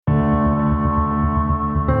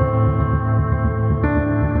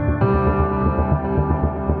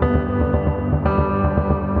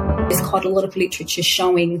quite a lot of literature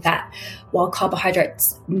showing that while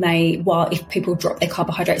if people drop their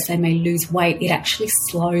carbohydrates, they may lose weight, it actually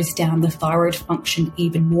slows down the thyroid function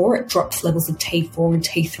even more. It drops levels of T4 and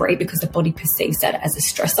T3 because the body perceives that as a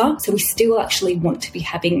stressor. So we still actually want to be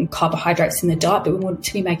having carbohydrates in the diet, but we want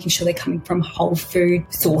to be making sure they're coming from whole food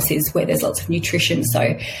sources where there's lots of nutrition.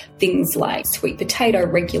 So things like sweet potato,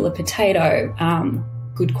 regular potato,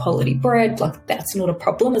 good quality bread, like that's not a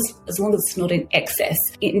problem as long as it's not in excess.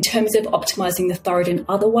 In terms of optimizing the thyroid in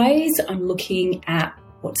other ways, I'm looking at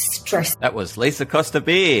what's stress. That was Lisa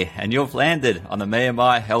Costa-Bir, and you've landed on the Me and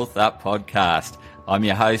My Health Up podcast. I'm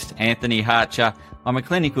your host, Anthony Harcher. I'm a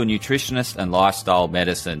clinical nutritionist and lifestyle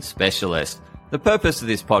medicine specialist. The purpose of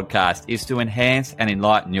this podcast is to enhance and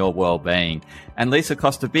enlighten your well-being. And Lisa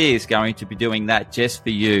Costa-Bir is going to be doing that just for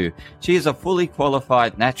you. She is a fully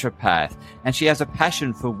qualified naturopath, and she has a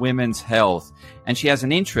passion for women's health, and she has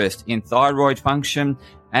an interest in thyroid function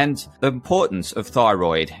and the importance of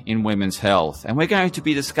thyroid in women's health. And we're going to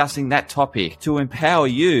be discussing that topic to empower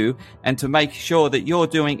you and to make sure that you're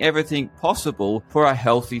doing everything possible for a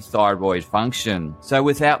healthy thyroid function. So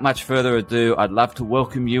without much further ado, I'd love to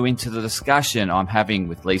welcome you into the discussion I'm having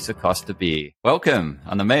with Lisa Costa-Bir. Welcome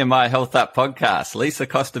on the Me and My Health Up podcast. Lisa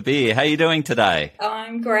Costa-Bir, how are you doing today?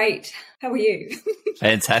 I'm great. How are you?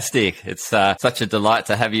 Fantastic. It's such a delight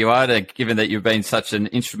to have you on, given that you've been such an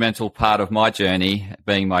instrumental part of my journey,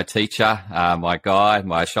 being my teacher, my guide,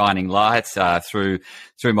 my shining light through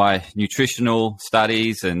my nutritional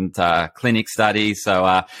studies and clinic studies.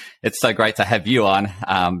 So it's so great to have you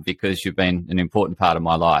on because you've been an important part of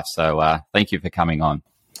my life. So thank you for coming on.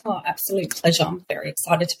 Oh, absolute pleasure. I'm very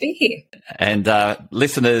excited to be here. And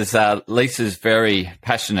listeners, Lisa's very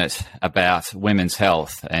passionate about women's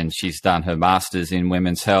health, and she's done her master's in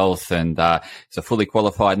women's health and is a fully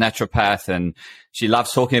qualified naturopath, and she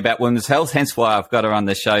loves talking about women's health, hence why I've got her on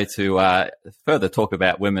the show to further talk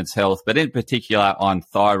about women's health, but in particular on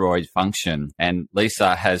thyroid function. And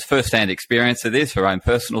Lisa has first-hand experience of this, her own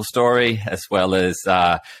personal story, as well as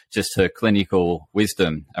just her clinical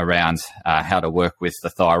wisdom around how to work with the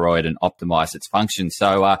thyroid and optimize its function.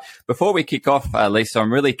 So before we kick off, Lisa,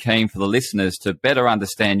 I'm really keen for the listeners to better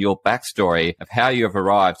understand your backstory of how you have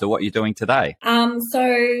arrived at what you're doing today.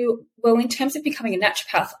 Well, in terms of becoming a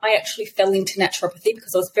naturopath, I actually fell into naturopathy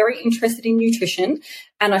because I was very interested in nutrition,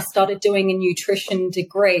 and I started doing a nutrition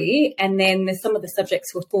degree, and then some of the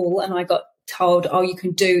subjects were full, and I got told, you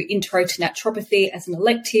can do intro to naturopathy as an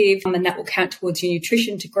elective, and that will count towards your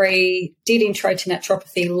nutrition degree. Did intro to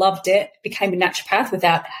naturopathy, loved it, became a naturopath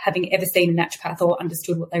without having ever seen a naturopath or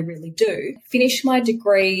understood what they really do. Finished my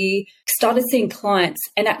degree, started seeing clients,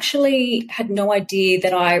 and actually had no idea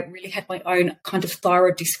that I really had my own kind of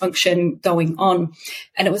thyroid dysfunction going on.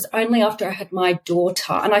 And it was only after I had my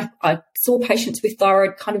daughter, and I saw patients with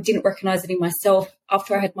thyroid, kind of didn't recognize it in myself.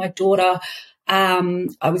 After I had my daughter,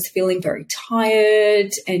 I was feeling very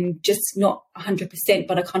tired and just not 100%,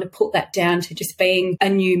 but I kind of put that down to just being a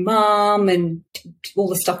new mum and all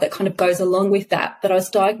the stuff that kind of goes along with that. But I was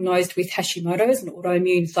diagnosed with Hashimoto's, an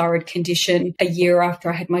autoimmune thyroid condition, a year after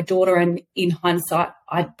I had my daughter. And in hindsight,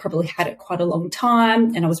 I'd probably had it quite a long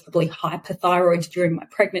time, and I was probably hyperthyroid during my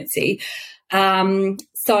pregnancy.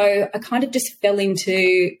 So I kind of just fell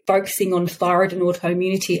into focusing on thyroid and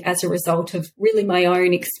autoimmunity as a result of really my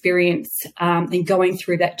own experience and going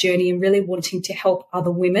through that journey and really wanting to help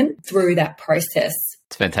other women through that process.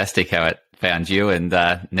 It's fantastic how it found you, and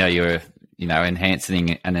now you're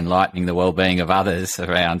enhancing and enlightening the well-being of others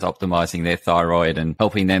around optimizing their thyroid and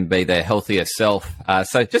helping them be their healthier self.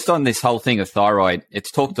 So just on this whole thing of thyroid,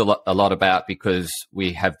 it's talked a lot about because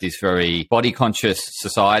we have this very body-conscious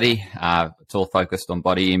society. It's all focused on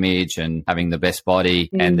body image and having the best body.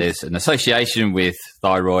 And there's an association with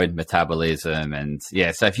thyroid metabolism. And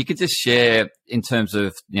so if you could just share in terms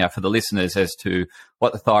of, for the listeners as to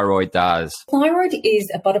what the thyroid does. Thyroid is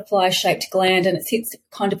a butterfly-shaped gland, and it sits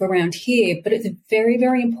kind of around here, but it's very,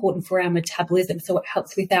 very important for our metabolism, so it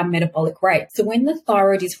helps with our metabolic rate. So when the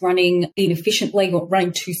thyroid is running inefficiently or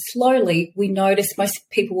running too slowly, most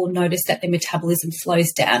people will notice that their metabolism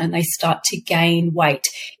slows down and they start to gain weight,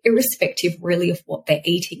 irrespective really of what they're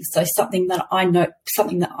eating. So something that I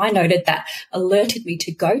noted that alerted me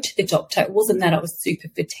to go to the doctor, it wasn't that I was super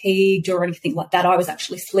fatigued or anything like that. I was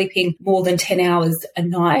actually sleeping more than 10 hours a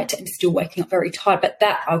night and still waking up very tired, but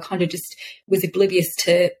that I kind of just was oblivious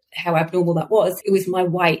to how abnormal that was. It was my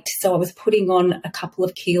weight. So I was putting on a couple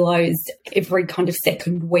of kilos every kind of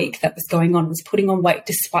second week that was going on. I was putting on weight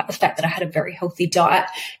despite the fact that I had a very healthy diet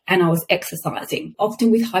and I was exercising.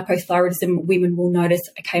 Often with hypothyroidism, women will notice,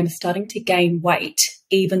 okay, I'm starting to gain weight,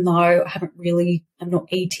 even though I'm not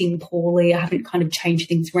eating poorly, I haven't kind of changed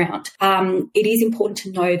things around. It is important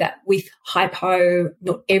to know that with hypo,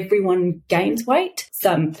 not everyone gains weight.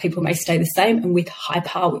 Some people may stay the same. And with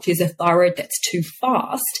hyper, which is a thyroid that's too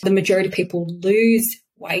fast, the majority of people lose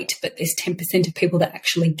weight, but there's 10% of people that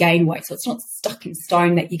actually gain weight. So it's not stuck in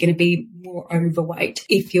stone that you're going to be more overweight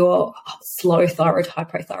if you're slow thyroid,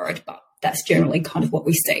 hypothyroid, but that's generally kind of what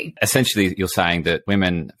we see. Essentially, you're saying that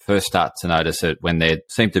women first start to notice it when they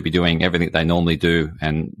seem to be doing everything they normally do,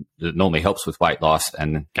 and it normally helps with weight loss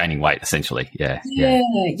and gaining weight, essentially. Yeah.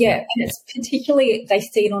 And it's particularly, they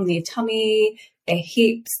see it on their tummy, their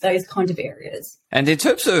hips, those kind of areas. And in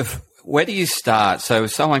terms of where do you start? So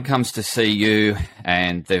if someone comes to see you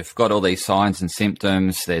and they've got all these signs and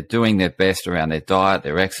symptoms, they're doing their best around their diet,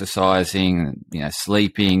 they're exercising,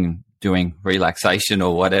 sleeping, doing relaxation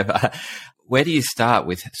or whatever, where do you start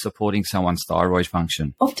with supporting someone's thyroid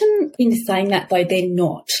function? Often in saying that, though, they're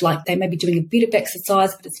not. Like, they may be doing a bit of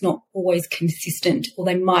exercise, but it's not always consistent. Or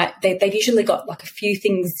they've usually got like a few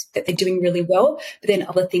things that they're doing really well, but then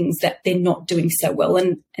other things that they're not doing so well.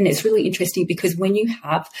 And it's really interesting because when you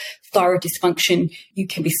have thyroid dysfunction, you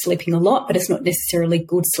can be sleeping a lot, but it's not necessarily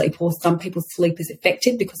good sleep, or some people's sleep is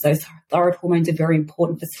affected because those thyroid hormones are very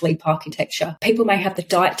important for sleep architecture. People may have the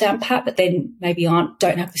diet down pat, but then maybe don't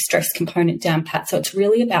have the stress component down pat. So it's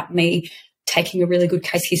really about me taking a really good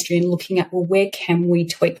case history and looking at, well, where can we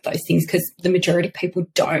tweak those things? Because the majority of people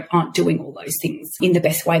aren't doing all those things in the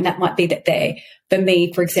best way. And that might be that for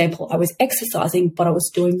me, for example, I was exercising, but I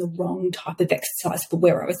was doing the wrong type of exercise for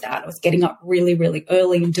where I was at. I was getting up really, really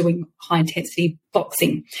early and doing high intensity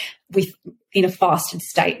boxing in a fasted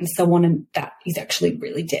state and so on. And that is actually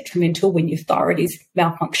really detrimental when your thyroid is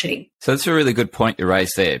malfunctioning. So that's a really good point you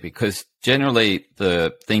raised there, because generally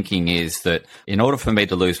the thinking is that in order for me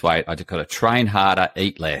to lose weight, I just got to train harder,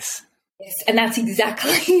 eat less. Yes, and that's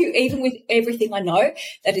exactly, even with everything I know,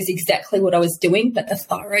 that is exactly what I was doing. But the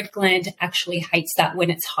thyroid gland actually hates that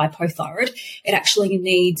when it's hypothyroid. It actually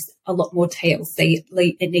needs a lot more TLC.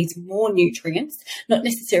 It needs more nutrients, not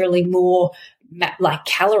necessarily more like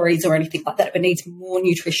calories or anything like that, but needs more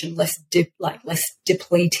nutrition, less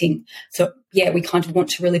depleting. So yeah, we kind of want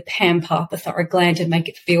to really pamper the thyroid gland and make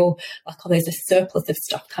it feel like, there's a surplus of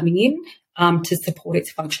stuff coming in to support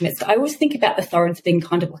its function. I always think about the thyroid as being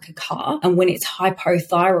kind of like a car. And when it's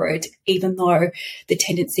hypothyroid, even though the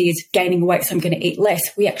tendency is gaining weight, so I'm going to eat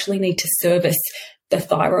less, we actually need to service the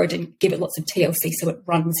thyroid and give it lots of TLC so it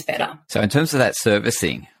runs better. So in terms of that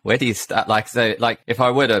servicing, where do you start? Like if I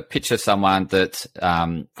were to picture someone that's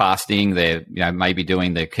fasting, they're, maybe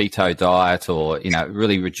doing the keto diet or,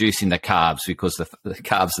 really reducing the carbs because the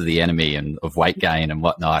carbs are the enemy and of weight gain and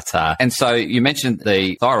whatnot. And so you mentioned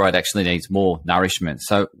the thyroid actually needs more nourishment.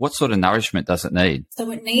 So what sort of nourishment does it need? So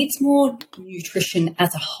it needs more nutrition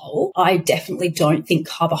as a whole. I definitely don't think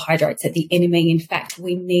carbohydrates are the enemy. In fact,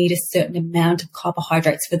 we need a certain amount of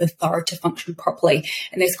carbohydrates for the thyroid to function properly.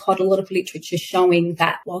 And there's quite a lot of literature showing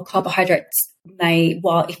that while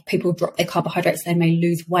if people drop their carbohydrates, they may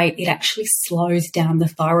lose weight, it actually slows down the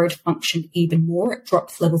thyroid function even more. It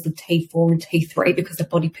drops levels of T4 and T3 because the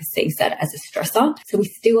body perceives that as a stressor. So we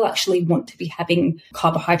still actually want to be having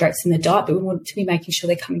carbohydrates in the diet, but we want to be making sure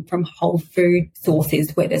they're coming from whole food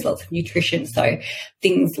sources where there's lots of nutrition. So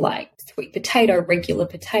things like sweet potato, regular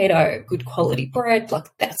potato, good quality bread, like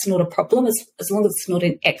that's not a problem as long as it's not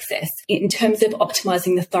in excess. In terms of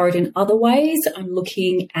optimizing the thyroid in other ways, I'm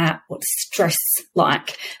looking at what's stress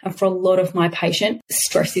like. And for a lot of my patients,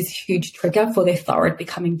 stress is a huge trigger for their thyroid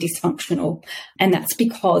becoming dysfunctional. And that's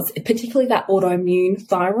because, particularly that autoimmune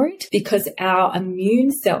thyroid, because our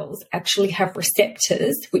immune cells actually have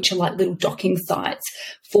receptors, which are like little docking sites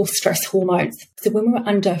for stress hormones. So when we're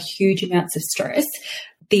under huge amounts of stress,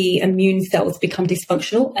 the immune cells become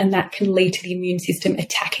dysfunctional, and that can lead to the immune system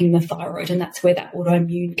attacking the thyroid, and that's where that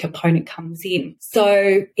autoimmune component comes in.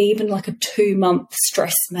 So even like a 2-month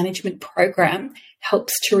stress management program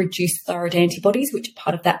helps to reduce thyroid antibodies, which are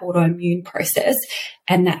part of that autoimmune process,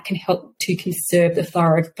 and that can help to conserve the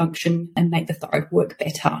thyroid function and make the thyroid work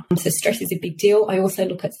better. So stress is a big deal. I also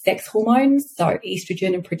look at sex hormones, so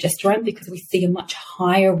estrogen and progesterone, because we see a much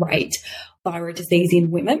higher rate of thyroid disease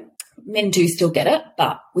in women. Men do still get it,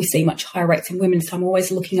 but we see much higher rates in women. So I'm always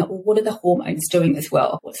looking at, well, what are the hormones doing as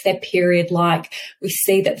well? What's their period like? We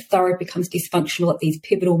see that thyroid becomes dysfunctional at these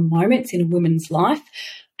pivotal moments in a woman's life: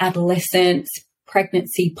 adolescence,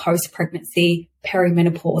 pregnancy, post-pregnancy,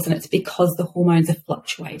 perimenopause, and it's because the hormones are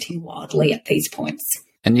fluctuating wildly at these points.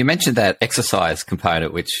 And you mentioned that exercise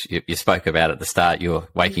component, which you spoke about at the start. You're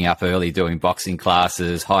waking up early, doing boxing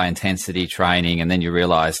classes, high intensity training, and then you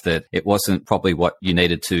realized that it wasn't probably what you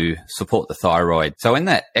needed to support the thyroid. So in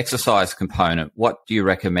that exercise component, what do you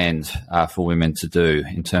recommend for women to do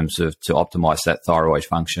in terms of to optimize that thyroid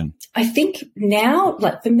function? I think now,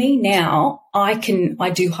 like for me now, I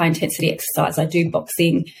do high intensity exercise. I do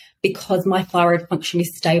boxing because my thyroid function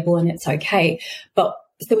is stable and it's okay.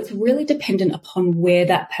 So it's really dependent upon where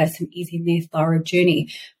that person is in their thyroid journey.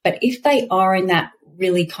 But if they are in that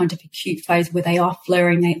really kind of acute phase where they are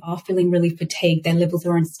flaring, they are feeling really fatigued, their levels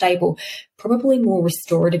are unstable, probably more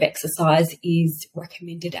restorative exercise is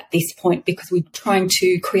recommended at this point, because we're trying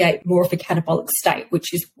to create more of a catabolic state,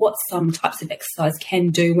 which is what some types of exercise can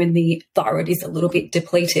do when the thyroid is a little bit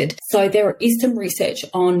depleted. So there is some research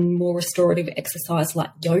on more restorative exercise like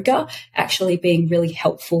yoga actually being really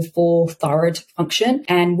helpful for thyroid function,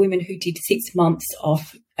 and women who did 6 months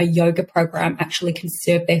of a yoga program actually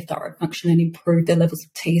conserve their thyroid function and improve their levels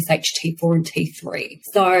of TSH, T4 and T3.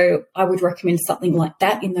 So I would recommend something like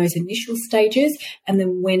that in those initial stages. And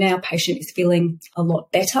then when our patient is feeling a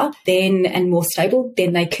lot better and more stable,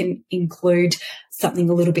 then they can include something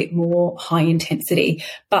a little bit more high intensity.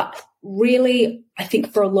 But really, I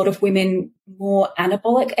think for a lot of women, more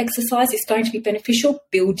anabolic exercise is going to be beneficial,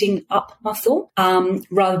 building up muscle,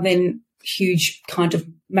 rather than huge kind of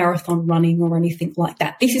marathon running or anything like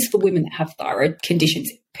that. This is for women that have thyroid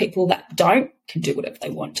conditions. People that don't can do whatever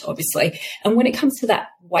they want, obviously. And when it comes to that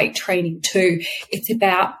weight training too, it's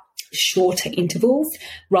about shorter intervals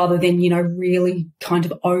rather than, really kind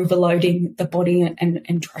of overloading the body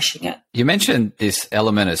and trashing it. You mentioned this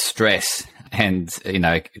element of stress and,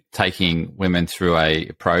 taking women through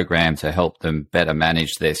a program to help them better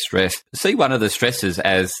manage their stress. See one of the stresses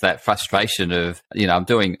as that frustration of, I'm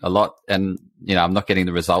doing a lot and, I'm not getting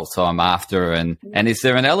the results I'm after. And is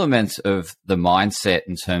there an element of the mindset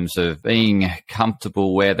in terms of being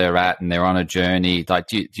comfortable where they're at and they're on a journey? Like,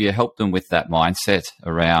 do you help them with that mindset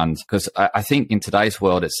around, because I think in today's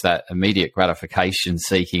world, it's that immediate gratification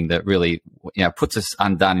seeking that really, puts us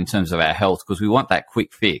undone in terms of our health, because we want that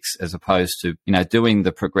quick fix as opposed to, doing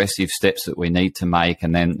the progressive steps that we need to make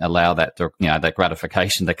and then allow that, that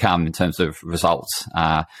gratification to come in terms of results.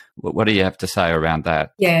 What do you have to say around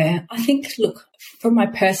that? Yeah, I think, look, from my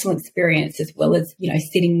personal experience as well as,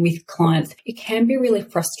 sitting with clients, it can be really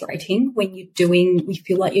frustrating when you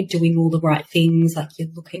feel like you're doing all the right things, like you're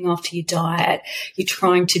looking after your diet, you're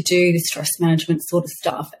trying to do the stress management sort of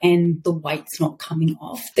stuff, and the weight's not coming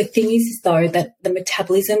off. The thing is, though, that the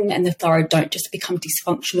metabolism and the thyroid don't just become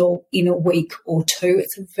dysfunctional in a week or two.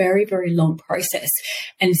 It's a very, very long process.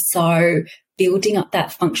 And so building up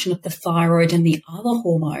that function of the thyroid and the other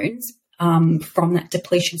hormones from that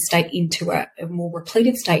depletion state into a more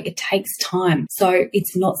repleted state, it takes time. So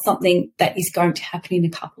it's not something that is going to happen in a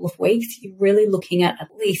couple of weeks. You're really looking at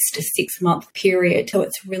least a 6-month period. So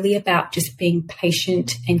it's really about just being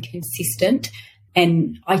patient and consistent.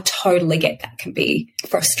 And I totally get that can be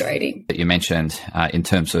frustrating. You mentioned in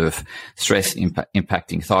terms of stress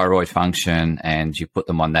impacting thyroid function, and you put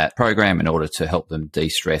them on that program in order to help them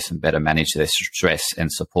de-stress and better manage their stress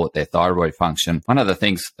and support their thyroid function. One of the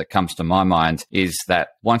things that comes to my mind is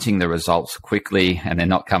that wanting the results quickly and they're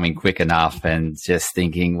not coming quick enough, and just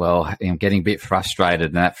thinking, well, I'm getting a bit frustrated,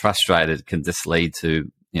 and that frustrated can just lead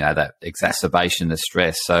to, that exacerbation of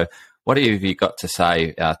stress. So what have you got to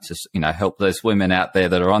say to help those women out there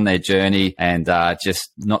that are on their journey and just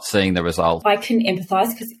not seeing the result? I can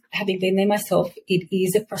empathise, because having been there myself, it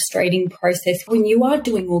is a frustrating process when you are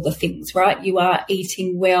doing all the things, right? You are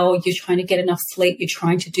eating well, you're trying to get enough sleep, you're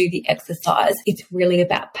trying to do the exercise. It's really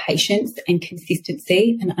about patience and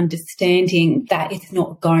consistency and understanding that it's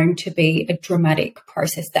not going to be a dramatic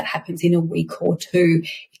process that happens in a week or two.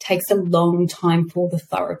 It takes a long time for the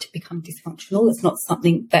thyroid to become dysfunctional. It's not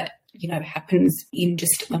something that happens in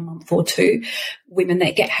just a month or two. Women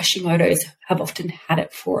that get Hashimoto's have often had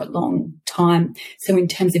it for a long time. So in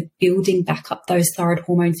terms of building back up those thyroid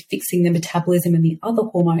hormones, fixing the metabolism and the other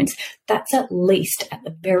hormones, that's at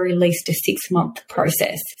the very least a 6-month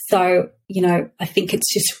process. So, I think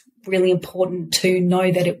it's just really important to know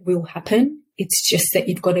that it will happen. It's just that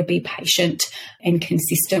you've got to be patient and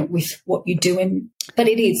consistent with what you're doing. But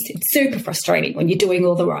it's super frustrating when you're doing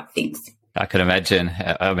all the right things. I can imagine.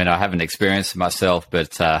 I mean, I haven't experienced it myself,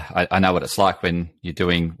 but I know what it's like when you're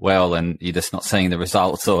doing well and you're just not seeing the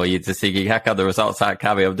results, or you're just thinking, how come the results aren't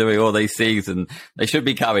coming? I'm doing all these things and they should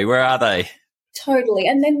be coming. Where are they? Totally.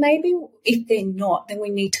 And then maybe if they're not, then we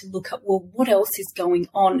need to look at, well, what else is going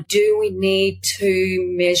on? Do we need to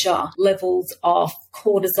measure levels of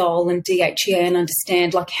cortisol and DHEA and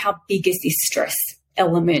understand like how big is this stress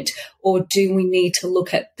element, or do we need to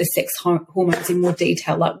look at the sex hormones in more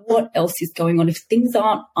detail? Like what else is going on? If things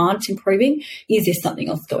aren't improving, is there something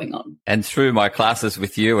else going on? And through my classes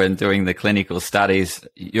with you and doing the clinical studies,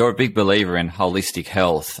 you're a big believer in holistic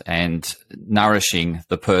health and nourishing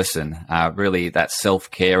the person, really that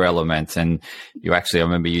self-care element. And you actually, I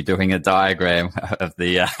remember you doing a diagram of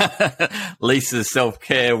the Lisa's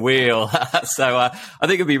self-care wheel. So I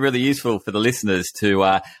think it'd be really useful for the listeners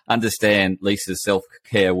to understand Lisa's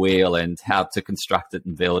self-care wheel and how to construct it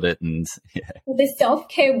and build it. And Well, the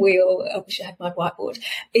self-care wheel, I wish I had my whiteboard,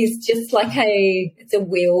 is just like it's a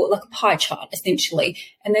wheel, like a pie chart essentially.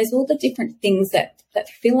 And there's all the different things that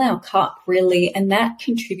fill our cup really, and that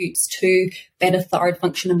contributes to better thyroid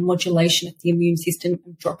function and modulation of the immune system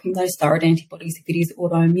and dropping those thyroid antibodies if it is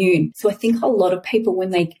autoimmune. So I think a lot of people,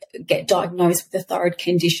 when they get diagnosed with a thyroid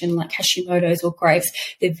condition like Hashimoto's or Graves',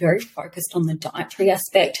 they're very focused on the dietary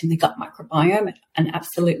aspect and the gut microbiome, and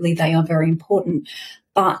absolutely they are very important.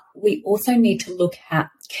 But we also need to look at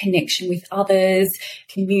connection with others,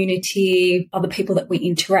 community, other people that we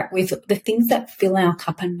interact with, the things that fill our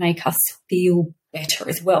cup and make us feel better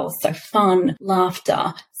as well. So fun,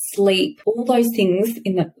 laughter, sleep, all those things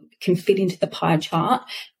can fit into the pie chart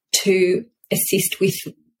to assist with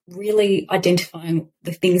really identifying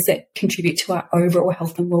the things that contribute to our overall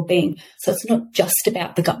health and well-being. So it's not just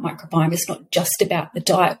about the gut microbiome. It's not just about the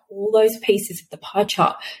diet. All those pieces of the pie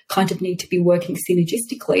chart kind of need to be working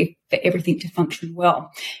synergistically for everything to function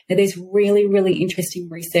well. Now, there's really, really interesting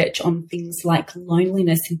research on things like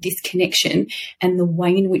loneliness and disconnection and the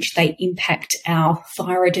way in which they impact our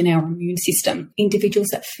thyroid and our immune system. Individuals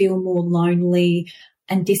that feel more lonely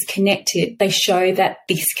and disconnected, they show that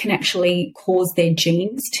this can actually cause their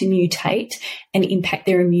genes to mutate and impact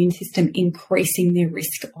their immune system, increasing their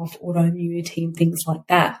risk of autoimmunity and things like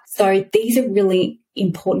that. So these are really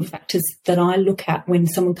important factors that I look at when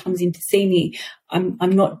someone comes in to see me. I'm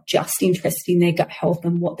not just interested in their gut health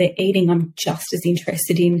and what they're eating. I'm just as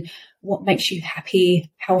interested in what makes you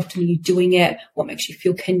happy, how often are you doing it, what makes you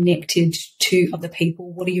feel connected to other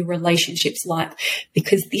people, what are your relationships like,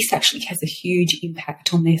 because this actually has a huge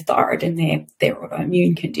impact on their thyroid and their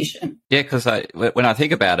autoimmune condition. Yeah, because when I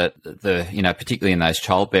think about it, particularly in those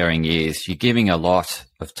childbearing years, you're giving a lot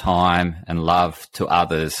of time and love to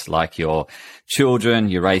others, like your children,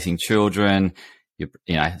 you're raising children,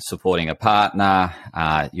 you're supporting a partner,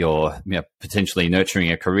 you're potentially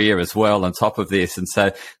nurturing a career as well on top of this. And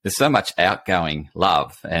so there's so much outgoing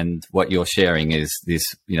love, and what you're sharing is this,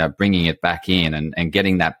 bringing it back in and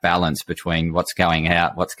getting that balance between what's going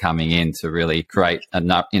out, what's coming in, to really create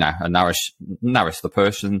nourish the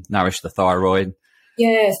person, nourish the thyroid.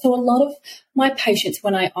 Yeah, so a lot of my patients,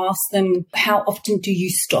 when I ask them, how often do you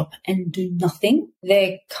stop and do nothing?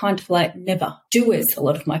 They're kind of like never doers. A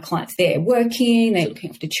lot of my clients, they're working, they're looking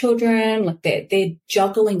after children, like they're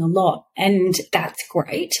juggling a lot, and that's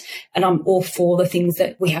great. And I'm all for the things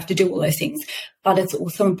that we have to do, all those things. But it's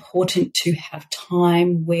also important to have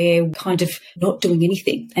time where we're kind of not doing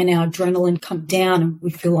anything and our adrenaline come down and we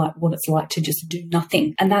feel like what it's like to just do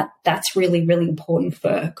nothing. And that's really, really important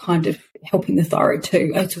for kind of helping the thyroid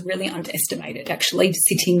too. It's really underestimated, actually,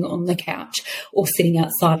 sitting on the couch or sitting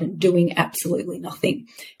outside and doing absolutely nothing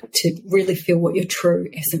to really feel what your true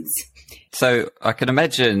essence. So I can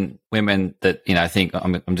imagine women that, think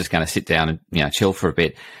I'm just going to sit down and, chill for a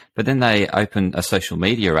bit, but then they open a social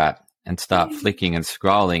media app and start flicking and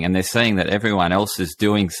scrolling, and they're seeing that everyone else is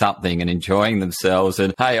doing something and enjoying themselves,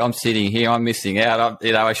 and hey, I'm sitting here, I'm missing out,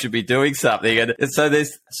 I should be doing something. And so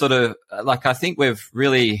there's sort of I think we've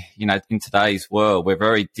really, in today's world, we're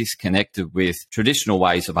very disconnected with traditional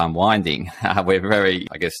ways of unwinding. We're very,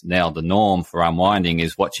 I guess now the norm for unwinding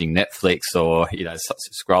is watching Netflix or,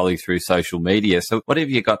 scrolling through social media. So what have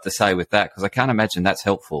you got to say with that? Because I can't imagine that's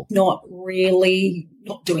helpful. Not really.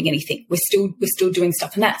 Not doing anything. We're still doing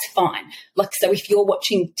stuff, and that's fine. So if you're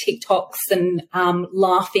watching TikToks and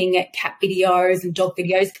laughing at cat videos and dog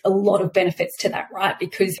videos, a lot of benefits to that, right?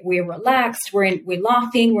 Because we're relaxed, we're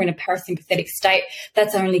laughing, we're in a parasympathetic state.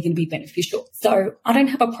 That's only going to be beneficial. So I don't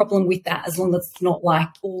have a problem with that as long as it's not like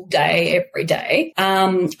all day, every day.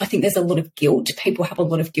 I think there's a lot of guilt. People have a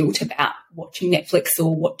lot of guilt about watching Netflix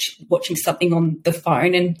or watching something on the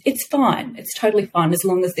phone, and it's fine. It's totally fine as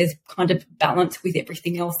long as there's kind of balance with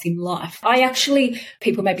everything else in life.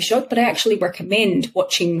 People may be shocked, but I actually recommend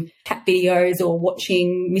watching cat videos or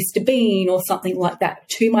watching Mr. Bean or something like that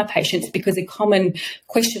to my patients, because a common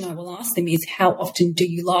question I will ask them is, how often do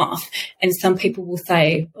you laugh? And some people will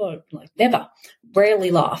say, oh, like never.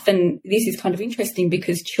 Rarely laugh. And this is kind of interesting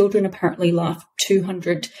because children apparently laugh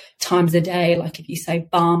 200 times a day. Like if you say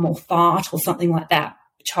bum or fart or something like that,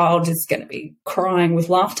 a child is going to be crying with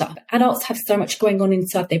laughter. Adults have so much going on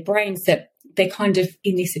inside their brains that they're kind of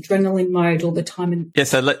in this adrenaline mode all the time. And yeah,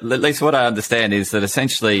 so at least what I understand is that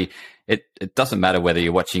essentially it doesn't matter whether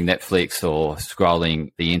you're watching Netflix or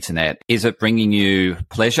scrolling the internet. Is it bringing you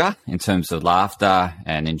pleasure in terms of laughter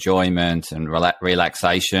and enjoyment and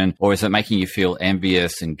relaxation, or is it making you feel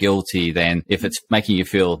envious and guilty? Then if it's making you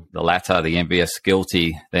feel the latter, the envious,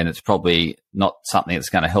 guilty, then it's probably not something that's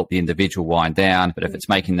going to help the individual wind down. But if it's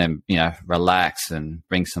making them, relax and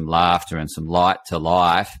bring some laughter and some light to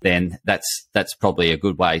life, then that's probably a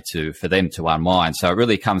good way for them to unwind. So it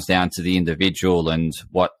really comes down to the individual and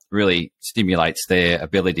what really stimulates their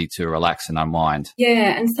ability to relax and unwind.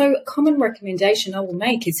 Yeah, and so a common recommendation I will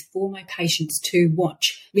make is for my patients to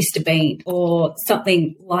watch Mr. Bean or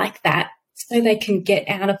something like that, so they can get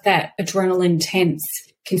out of that adrenaline tense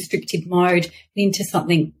constricted mode and into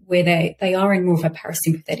something where they are in more of a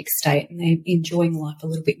parasympathetic state and they're enjoying life a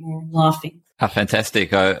little bit more and laughing. Oh,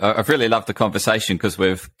 fantastic. I've really loved the conversation because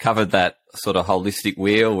we've covered that sort of holistic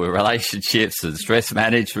wheel with relationships and stress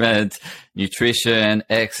management, nutrition,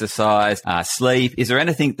 exercise, sleep. Is there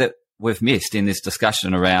anything that we've missed in this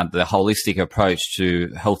discussion around the holistic approach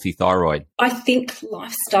to healthy thyroid? I think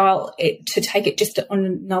lifestyle, to take it just on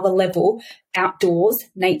another level, outdoors,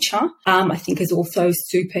 nature, I think is also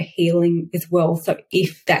super healing as well. So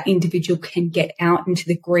if that individual can get out into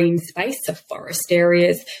the green space, so forest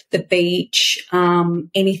areas, the beach,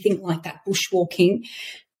 anything like that, bushwalking,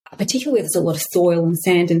 particularly if there's a lot of soil and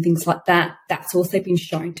sand and things like that, that's also been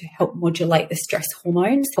shown to help modulate the stress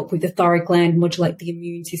hormones, help with the thyroid gland, modulate the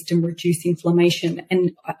immune system, reduce inflammation.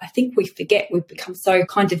 And I think we forget, we've become so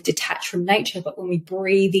kind of detached from nature, but when we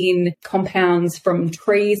breathe in compounds from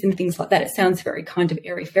trees and things like that, it sounds very kind of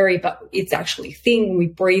airy-fairy, but it's actually a thing. When we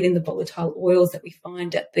breathe in the volatile oils that we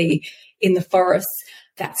find in the forests,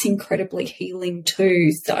 that's incredibly healing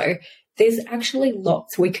too. So there's actually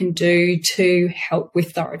lots we can do to help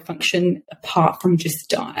with thyroid function apart from just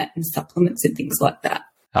diet and supplements and things like that.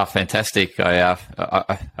 Oh, fantastic. I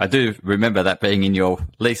do remember that being in your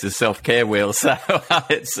Lisa's self-care wheel. So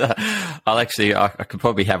I could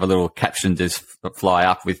probably have a little caption just fly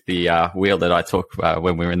up with the wheel that I took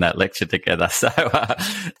when we were in that lecture together.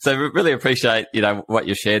 So really appreciate, what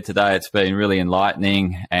you shared today. It's been really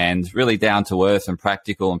enlightening and really down to earth and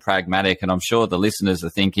practical and pragmatic. And I'm sure the listeners are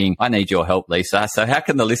thinking, I need your help, Lisa. So how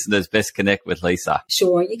can the listeners best connect with Lisa?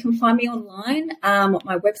 Sure. You can find me online on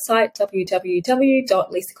my website,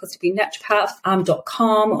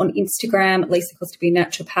 www.lisacostabernaturopath.com, on Instagram, Lisa Costa-Bir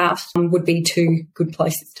Naturopath would be two good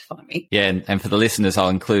places to find me. Yeah, and for the listeners, I'll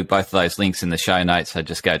include both of those links in the show notes. So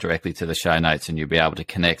just go directly to the show notes and you'll be able to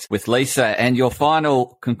connect with Lisa. And your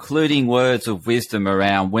final concluding words of wisdom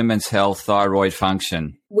around women's health, thyroid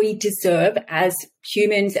function. We deserve, as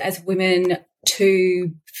humans, as women,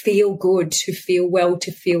 to feel good, to feel well,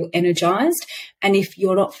 to feel energized. And if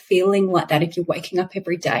you're not feeling like that, if you're waking up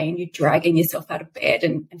every day and you're dragging yourself out of bed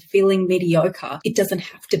and feeling mediocre, it doesn't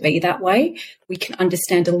have to be that way. We can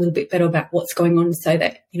understand a little bit better about what's going on so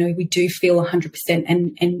that, we do feel 100%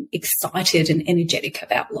 and excited and energetic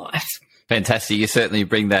about life. Fantastic. You certainly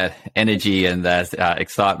bring that energy and that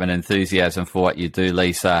excitement, enthusiasm for what you do,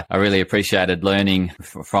 Lisa. I really appreciated learning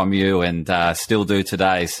from you and still do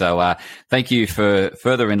today. So thank you for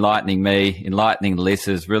further enlightening me, enlightening the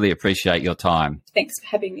listeners. Really appreciate your time. Thanks for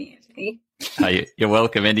having me, Anthony. You're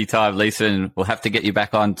welcome anytime, Lisa, and we'll have to get you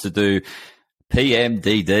back on to do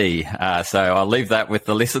PMDD. So I'll leave that with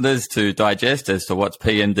the listeners to digest as to what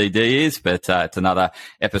PMDD is, but it's another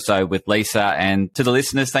episode with Lisa. And to the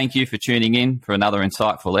listeners, thank you for tuning in for another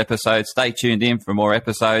insightful episode. Stay tuned in for more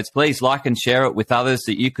episodes. Please like and share it with others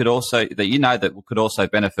that could also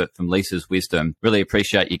benefit from Lisa's wisdom. Really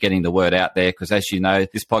appreciate you getting the word out there because, as you know,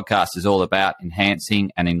 this podcast is all about enhancing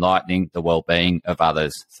and enlightening the well-being of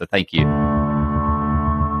others. So thank you.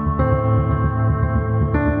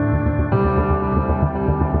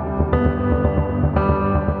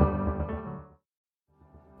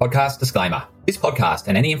 Podcast disclaimer. This podcast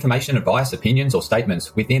and any information, advice, opinions or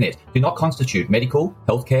statements within it do not constitute medical,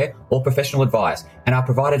 healthcare or professional advice and are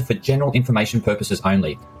provided for general information purposes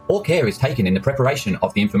only. All care is taken in the preparation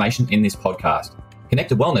of the information in this podcast.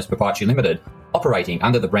 Connected Wellness Proprietary Limited, operating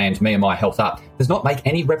under the brand Me and My Health Up, does not make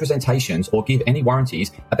any representations or give any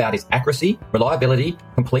warranties about its accuracy, reliability,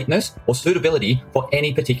 completeness, or suitability for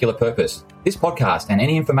any particular purpose. This podcast and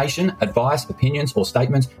any information, advice, opinions, or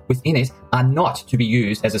statements within it are not to be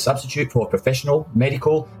used as a substitute for professional,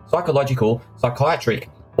 medical, psychological, psychiatric,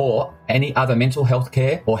 or any other mental health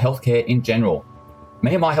care or healthcare in general.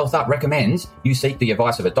 Me and My Health Up recommends you seek the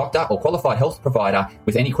advice of a doctor or qualified health provider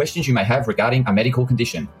with any questions you may have regarding a medical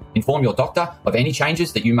condition. Inform your doctor of any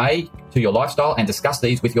changes that you may to your lifestyle and discuss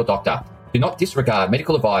these with your doctor. Do not disregard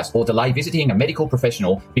medical advice or delay visiting a medical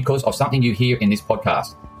professional because of something you hear in this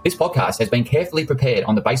podcast. This podcast has been carefully prepared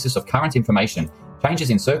on the basis of current information. Changes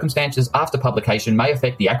in circumstances after publication may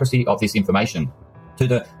affect the accuracy of this information. To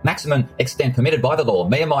the maximum extent permitted by the law,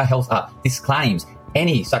 Me and My Health Up disclaims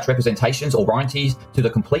any such representations or warranties to the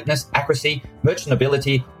completeness, accuracy,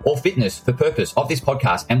 merchantability, or fitness for purpose of this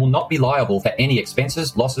podcast and will not be liable for any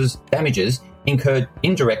expenses, losses, damages incurred,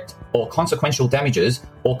 indirect or consequential damages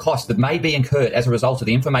or costs that may be incurred as a result of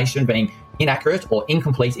the information being inaccurate or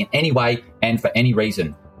incomplete in any way and for any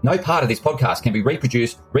reason. No part of this podcast can be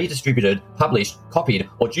reproduced, redistributed, published, copied,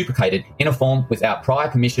 or duplicated in a form without prior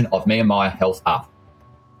permission of Me and My Health Up.